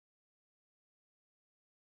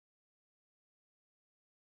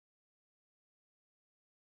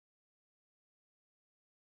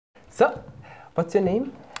So, what's your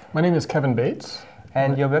name? My name is Kevin Bates.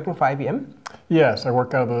 And you're working for IBM? Yes, I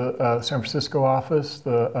work out of the San Francisco office,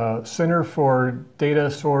 the Center for Data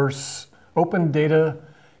Source, Open Data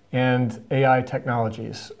and AI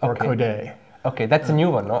Technologies, or CODAIT. Okay, that's a new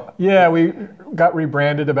one, no? Yeah, we got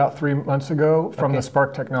rebranded about 3 months ago from the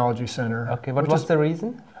Spark Technology Center. Okay, what was the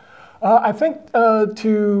reason? I think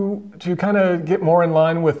to kind of get more in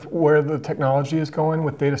line with where the technology is going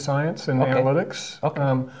with data science and analytics.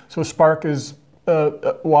 Okay. So Spark is,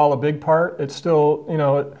 while a big part, it's still,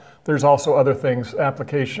 there's also other things,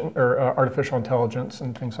 application or artificial intelligence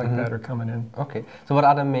and things like that are coming in. Okay. So what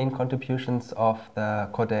are the main contributions of the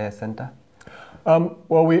CODAIT Center?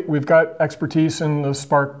 Well, we've got expertise in the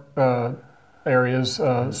Spark areas,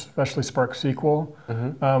 especially Spark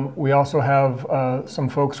SQL. We also have some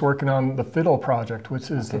folks working on the Fiddle project,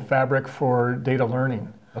 which is the fabric for data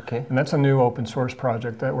learning. Okay. And that's a new open source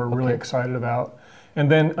project that we're really excited about. And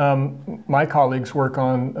then my colleagues work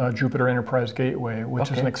on Jupyter Enterprise Gateway,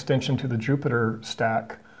 which is an extension to the Jupyter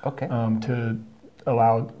stack to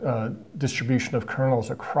allow distribution of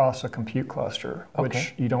kernels across a compute cluster,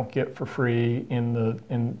 which you don't get for free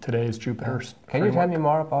in today's Jupyter Can you tell me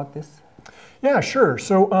more about this? Yeah, sure.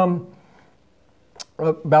 So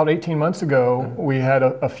about 18 months ago, we had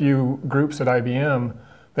a few groups at IBM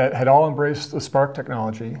that had all embraced the Spark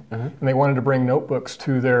technology, and they wanted to bring notebooks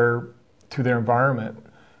to their environment.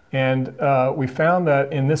 And we found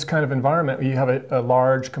that in this kind of environment, you have a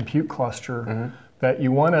large compute cluster that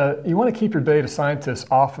you want to keep your data scientists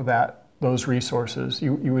off of those resources.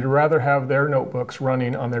 You would rather have their notebooks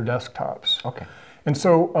running on their desktops. Okay. And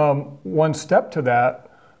so one step to that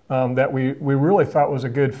that we really thought was a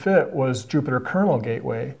good fit was Jupyter Kernel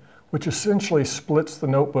Gateway, which essentially splits the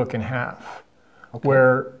notebook in half,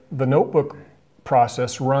 where the notebook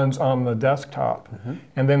process runs on the desktop,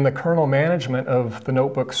 and then the kernel management of the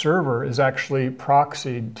notebook server is actually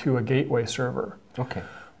proxied to a gateway server. Okay.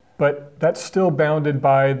 But that's still bounded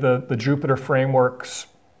by the Jupyter framework's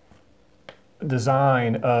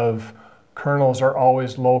design of kernels are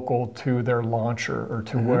always local to their launcher or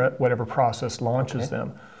to whatever process launches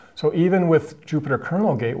them. So even with Jupyter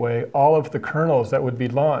Kernel Gateway, all of the kernels that would be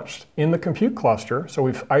launched in the compute cluster, so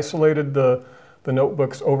we've isolated the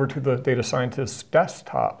notebooks over to the data scientist's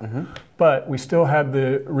desktop, but we still had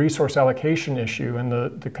the resource allocation issue and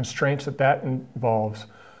the constraints that involves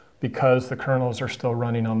because the kernels are still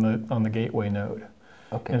running on the gateway node.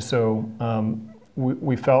 Okay. And so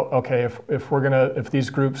we felt, okay, if these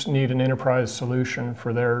groups need an enterprise solution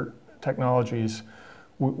for their technologies,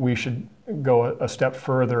 we should go a step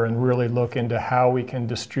further and really look into how we can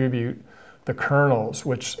distribute the kernels,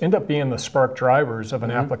 which end up being the Spark drivers of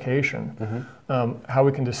an application, how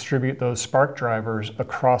we can distribute those Spark drivers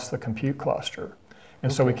across the compute cluster.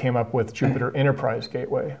 And so we came up with Jupyter Enterprise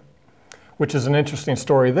Gateway, which is an interesting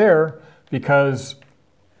story there because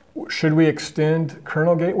should we extend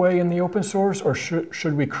Kernel Gateway in the open source or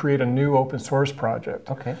should we create a new open source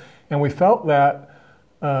project? Okay. And we felt that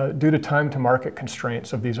due to time to market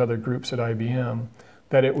constraints of these other groups at IBM,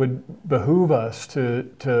 that it would behoove us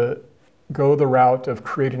to go the route of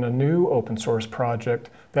creating a new open source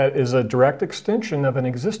project that is a direct extension of an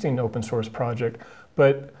existing open source project,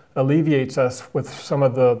 but alleviates us with some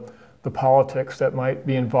of the politics that might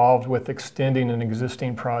be involved with extending an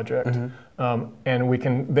existing project. And we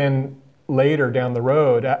can then later down the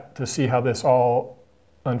road, to see how this all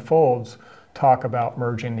unfolds, talk about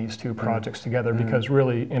merging these two projects together because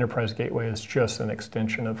really Enterprise Gateway is just an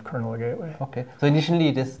extension of Kernel Gateway. Okay, so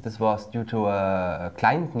initially this was due to a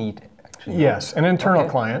client need. Yes, an internal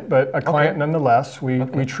client, but a client nonetheless.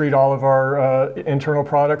 We treat all of our internal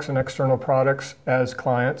products and external products as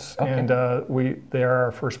clients, and they are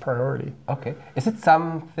our first priority. Okay. Is it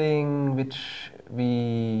something which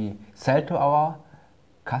we sell to our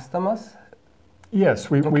customers?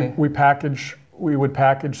 Yes, we would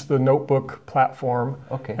package the notebook platform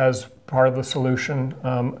as part of the solution.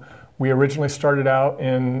 We originally started out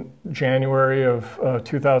in January of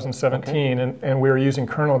 2017, and we were using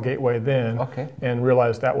Kernel Gateway then, and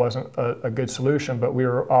realized that wasn't a good solution, but we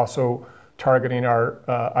were also targeting our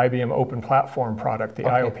IBM Open Platform product, the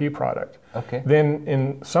IOP product. Then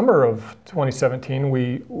in summer of 2017,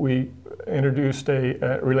 we introduced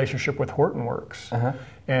a relationship with Hortonworks.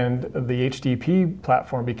 And the HDP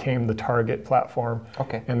platform became the target platform.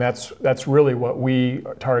 And that's really what we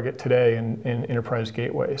target today in Enterprise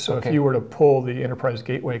Gateway. So if you were to pull the Enterprise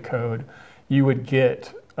Gateway code, you would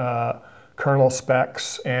get kernel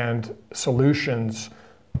specs and solutions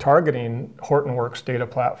targeting Hortonworks data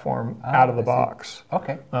platform out of the box.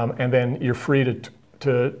 And then you're free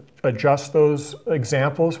to adjust those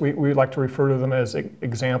examples. We like to refer to them as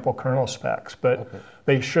example kernel specs, but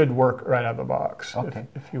they should work right out of the box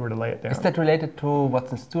if you were to lay it down. Is that related to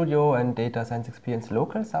Watson Studio and Data Science Experience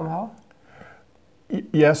Local somehow?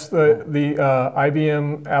 Yes, the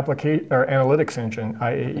IBM Applicate or Analytics Engine,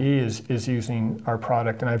 IAE, is using our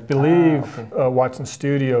product, and I believe Watson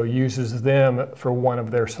Studio uses them for one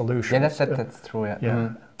of their solutions. Yeah, that's true. Yeah.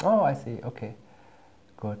 Yeah. Oh, I see. Okay,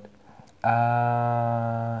 good.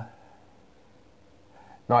 Now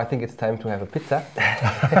I think it's time to have a pizza.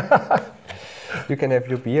 You can have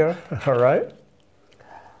your beer. All right.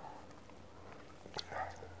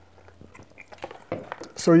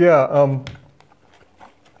 So yeah.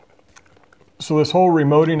 So this whole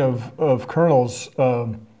remoting of kernels,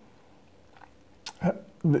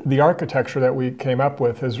 the architecture that we came up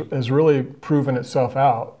with has really proven itself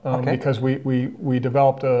out because we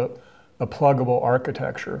developed a pluggable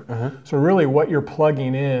architecture. So really what you're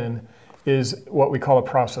plugging in is what we call a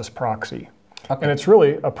process proxy. And it's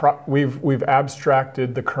really, we've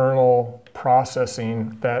abstracted the kernel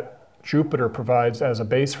processing that Jupyter provides as a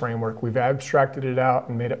base framework. We've abstracted it out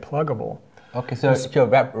and made it pluggable. Okay, so you're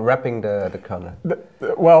wrapping the kernel.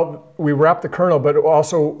 Well, we wrap the kernel, but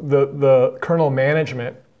also the kernel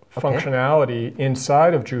management functionality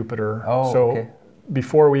inside of Jupyter.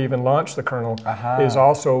 Before we even launch the kernel is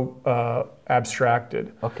also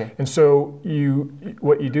abstracted. And so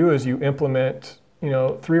what you do is you implement 3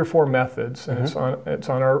 or 4 methods, and it's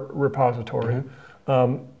on our repository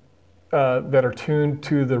that are tuned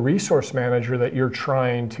to the resource manager that you're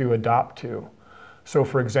trying to adopt to. So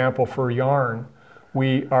for example, for Yarn,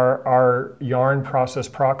 our Yarn process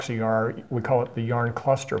proxy, we call it the Yarn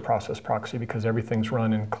cluster process proxy because everything's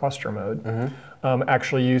run in cluster mode,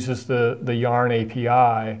 actually uses the Yarn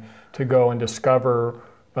API to go and discover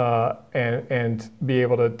and be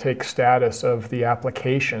able to take status of the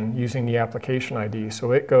application using the application ID.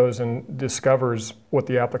 So it goes and discovers what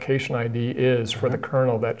the application ID is for the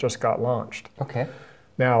kernel that just got launched.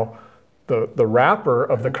 Now, the wrapper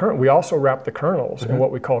of the kernel, we also wrap the kernels in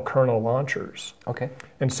what we call Kernel Launchers.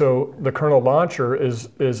 And so the Kernel Launcher is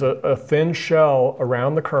a thin shell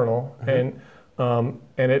around the kernel, and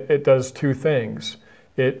it does 2 things.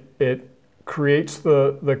 It creates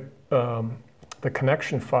the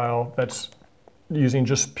connection file that's using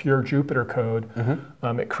just pure Jupyter code.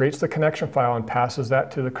 It creates the connection file and passes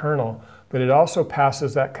that to the kernel, but it also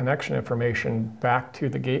passes that connection information back to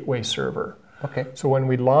the gateway server. So when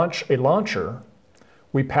we launch a launcher,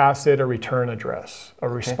 we pass it a return address, a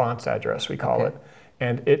response address we call it,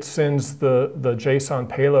 and it sends the JSON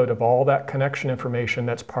payload of all that connection information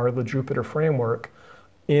that's part of the Jupyter framework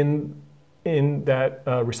in that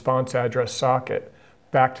response address socket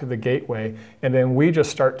back to the gateway, and then we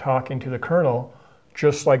just start talking to the kernel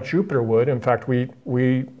just like Jupyter would. In fact,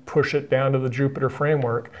 we push it down to the Jupyter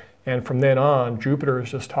framework, and from then on, Jupyter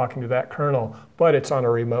is just talking to that kernel, but it's on a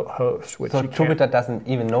remote host. Which so Jupyter doesn't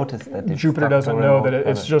even notice that it's Jupyter doesn't know that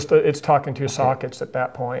it's just it's talking to sockets at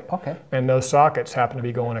that point. And those sockets happen to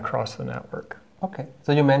be going across the network.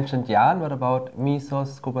 So you mentioned Yarn. What about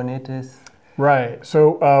Mesos, Kubernetes? Right.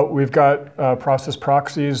 So we've got process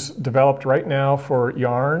proxies developed right now for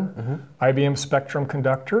Yarn, IBM Spectrum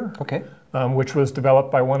Conductor, which was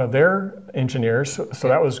developed by one of their engineers. So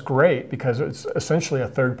that was great because it's essentially a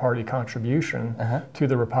third-party contribution to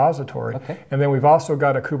the repository. And then we've also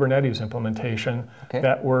got a Kubernetes implementation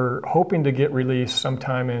that we're hoping to get released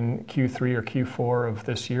sometime in Q3 or Q4 of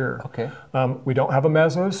this year. We don't have a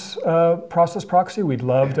Mesos process proxy. We'd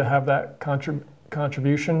love to have that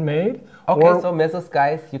contribution made. So Mesos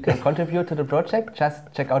guys, you can contribute to the project.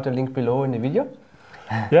 Just check out the link below in the video.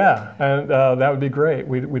 Yeah, and that would be great.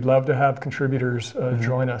 We'd love to have contributors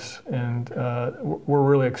join us, and we're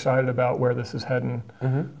really excited about where this is heading.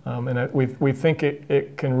 And we think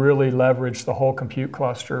it can really leverage the whole compute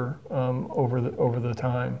cluster over the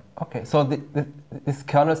time. So this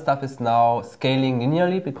kernel stuff is now scaling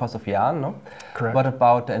linearly because of Yarn, no? Correct. What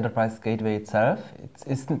about the Enterprise Gateway itself?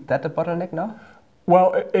 Isn't that a bottleneck now?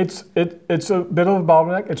 Well, it's a bit of a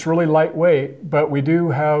bottleneck. It's really lightweight, but we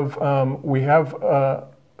do have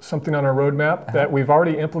something on our roadmap that we've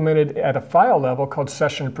already implemented at a file level called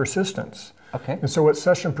session persistence. And so what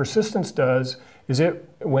session persistence does is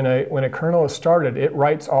when a kernel is started, it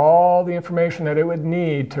writes all the information that it would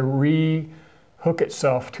need to re-hook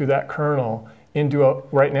itself to that kernel into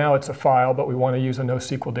right now it's a file, but we want to use a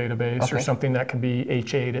NoSQL database or something that can be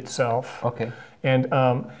H8 itself.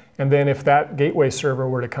 And then if that gateway server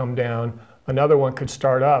were to come down, another one could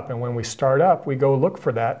start up. And when we start up, we go look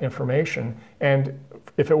for that information. And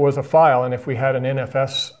if it was a file, and if we had an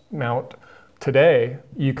NFS mount, today,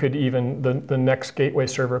 you could even, the next gateway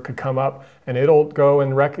server could come up and it'll go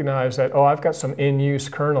and recognize that, oh, I've got some in-use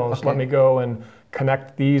kernels. Okay. Let me go and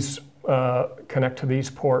connect these, connect to these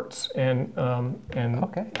ports and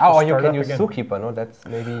okay. Oh, or you can use Zookeeper, no? That's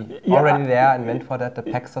maybe already there and meant for that, the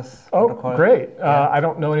Paxos protocol. Oh, great. I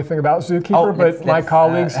don't know anything about Zookeeper, but my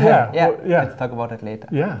colleagues, yeah, let's talk about it later.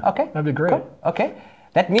 Yeah, okay, that'd be great. Cool. Okay,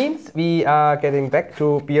 that means we are getting back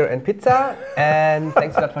to beer and pizza, and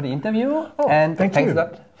thanks a lot for the interview, and thanks a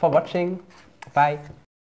lot for watching. Bye.